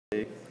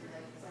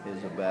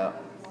is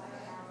about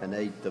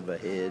 1/8 of a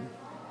head,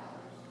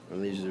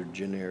 and these are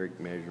generic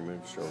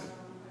measurements, so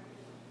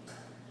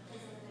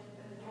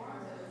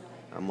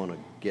I'm going to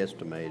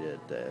guesstimate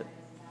at that.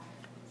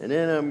 And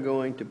then I'm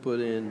going to put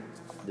in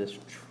this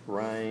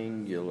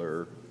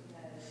triangular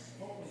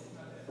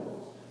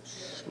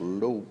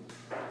slope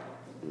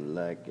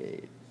like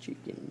a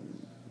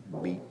chicken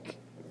beak,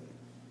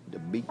 the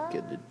beak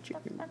of the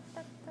chicken,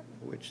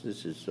 which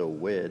this is so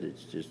wet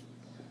it's just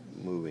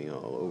moving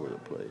all over the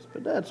place,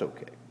 but that's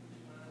okay.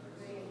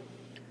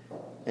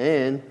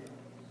 And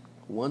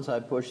once I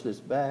push this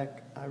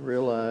back, I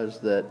realize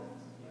that,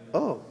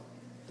 oh,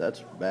 that's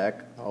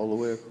back all the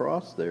way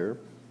across there.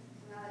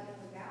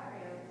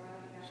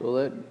 So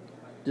that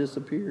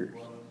disappears.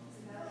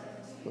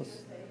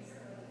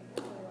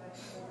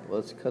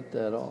 Let's cut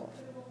that off.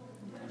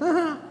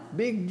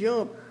 Big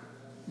jump,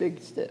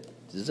 big step.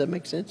 Does that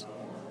make sense?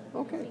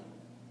 Okay.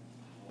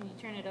 Can you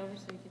turn it over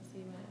so you can see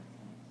what?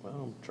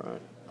 Well, I'm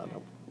trying. I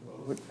don't.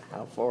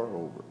 How far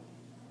over?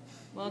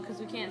 Well, because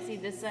we can't see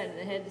this side of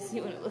the head to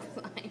see what it looks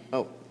like.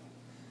 Oh.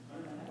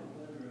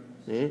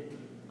 Yeah.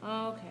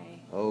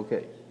 Okay.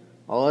 Okay.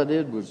 All I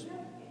did was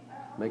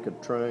make a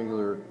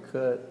triangular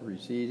cut,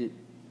 recede it,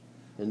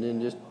 and then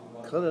just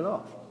cut it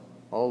off.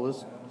 All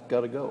this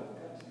got to go.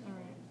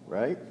 All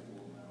right. Right?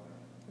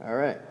 All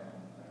right.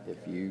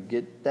 If you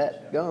get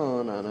that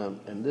gone,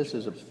 and this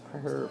is a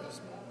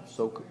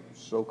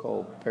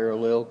so-called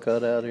parallel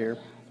cut out here.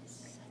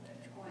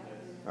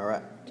 All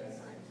right.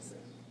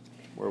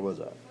 Where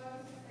was I?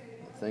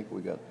 I think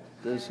we got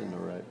this in the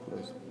right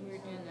place. We were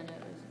doing the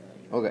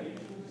nose. Okay.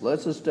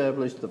 Let's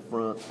establish the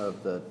front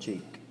of the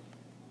cheek.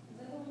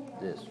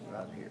 This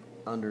right here,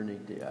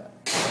 underneath the eye.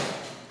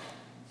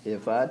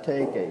 If I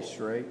take a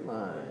straight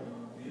line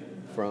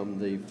from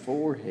the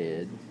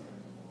forehead,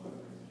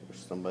 or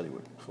somebody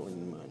would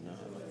clean my knife.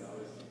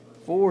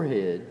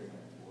 Forehead,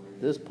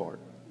 this part,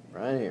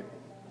 right here,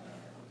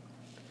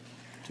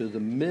 to the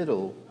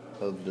middle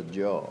of the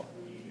jaw.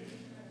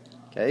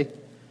 Okay?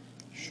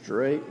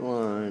 Straight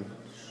line,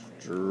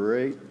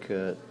 straight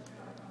cut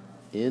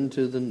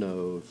into the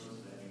nose.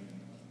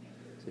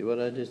 See what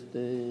I just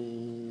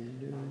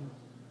did?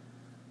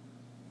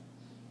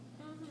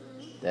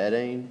 That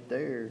ain't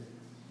there.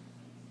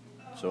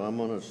 So I'm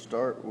going to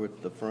start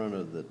with the front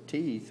of the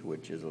teeth,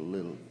 which is a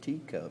little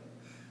teacup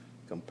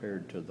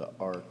compared to the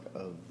arc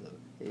of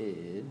the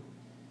head.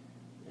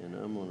 And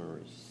I'm going to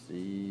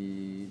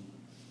recede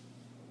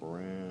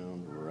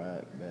round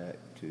right back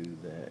to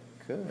that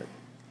cut.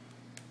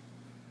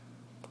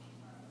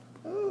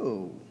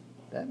 Oh,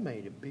 that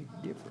made a big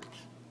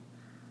difference.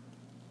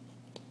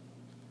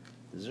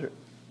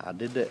 I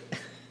did that.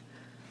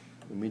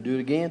 Let me do it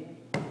again.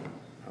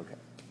 Okay.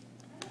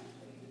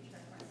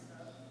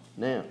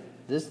 Now,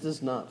 this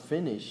does not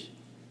finish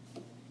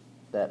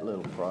that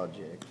little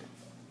project.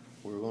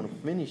 We're going to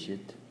finish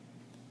it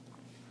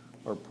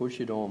or push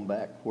it on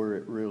back where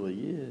it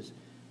really is,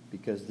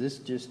 because this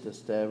just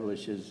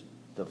establishes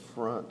the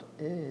front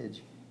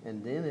edge,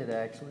 and then it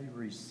actually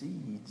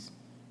recedes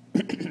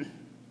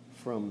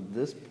from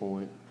this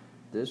point.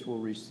 This will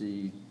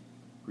recede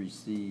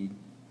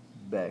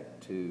back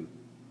to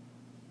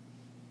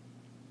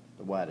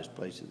the widest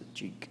place of the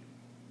cheek.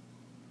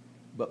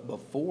 But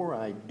before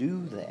I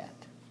do that,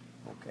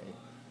 okay,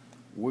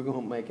 we're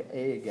going to make an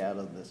egg out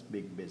of this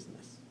big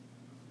business,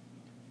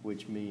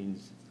 which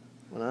means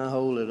when I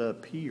hold it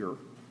up here,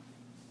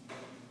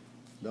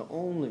 the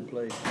only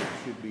place that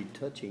should be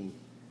touching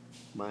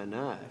my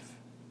knife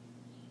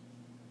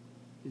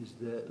is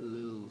that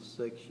little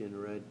section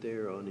right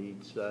there on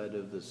each side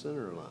of the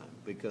center line,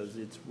 because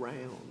it's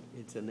round.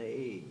 It's an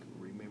egg,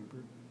 remember?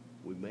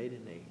 We made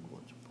an egg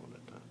once upon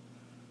a time.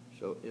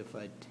 So if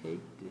I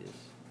take this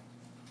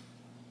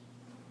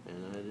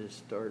and I just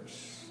start,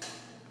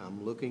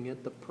 I'm looking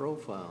at the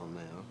profile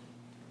now,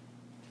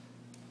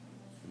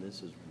 and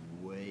this is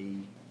way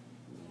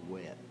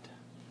wet.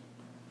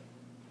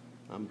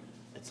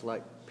 It's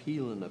like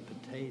peeling a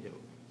potato.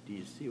 Do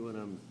you see what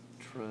I'm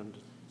trying to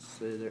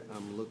say there?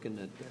 I'm looking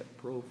at that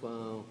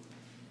profile.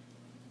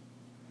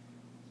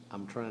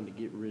 I'm trying to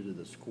get rid of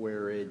the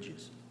square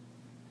edges.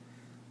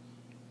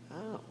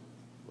 Oh,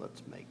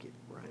 let's make it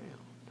round.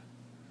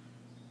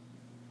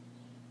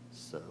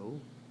 So,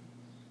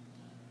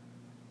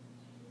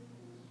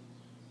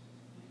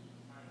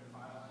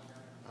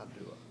 I'll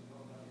do it.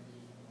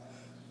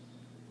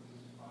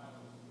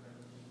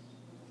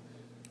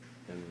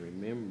 And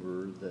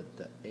remember that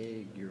the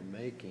egg you're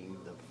making,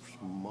 the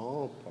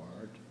small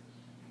part,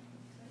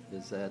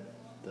 is at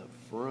the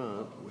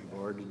front. We've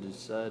already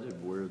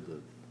decided where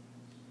the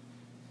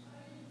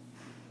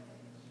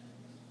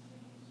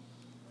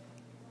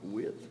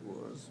width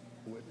was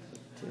with the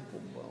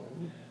temple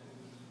bone.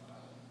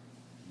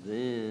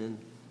 Then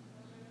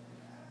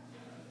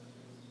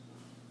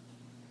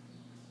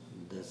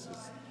this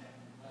is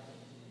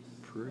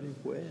pretty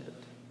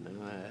wet.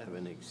 Now I have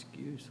an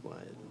excuse why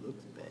it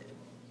looks bad.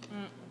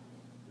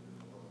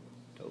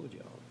 Told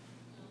y'all.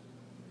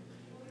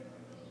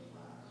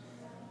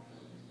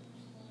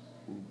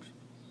 Oops,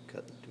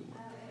 cutting too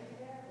much.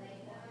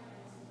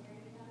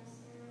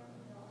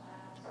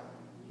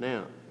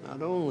 Now,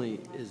 not only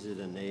is it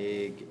an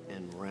egg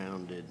and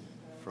rounded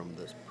from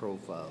this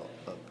profile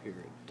up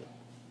here at the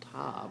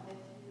top,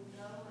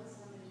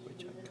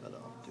 which I cut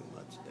off too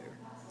much there,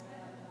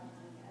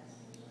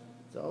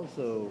 it's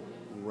also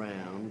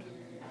round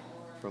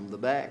from the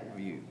back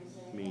view,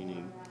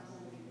 meaning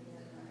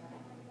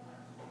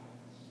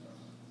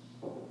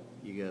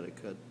you got to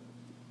cut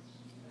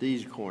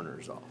these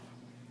corners off,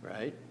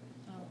 right?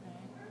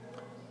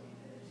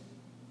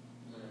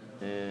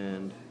 Okay.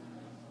 And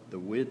the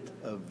width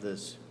of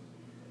this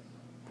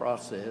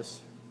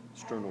process,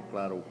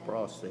 sternocleidomal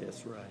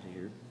process right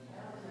here,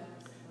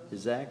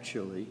 is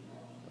actually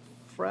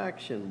a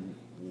fraction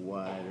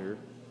wider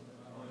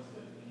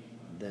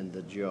than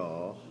the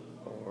jaw,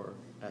 or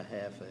a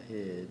half a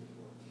head.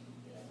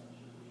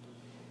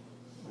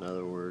 In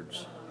other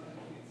words,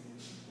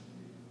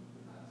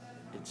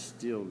 it's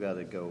still got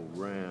to go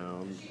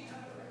round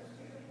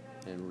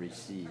and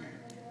recede.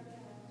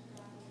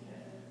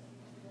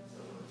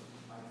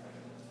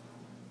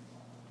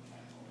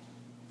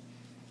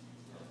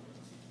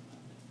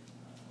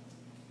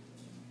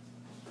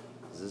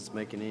 Is this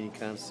making any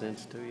kind of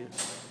sense to you?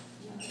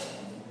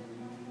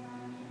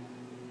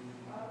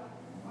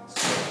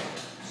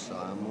 So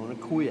I'm going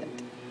to quit,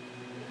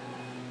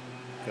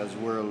 because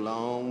we're a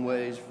long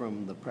ways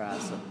from the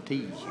price of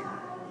tea here.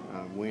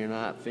 We're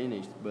not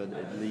finished, but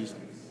at least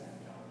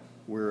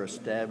we're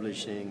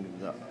establishing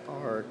the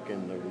arc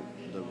and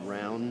the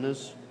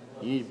roundness.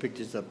 You need to pick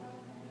this up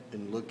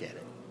and look at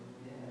it.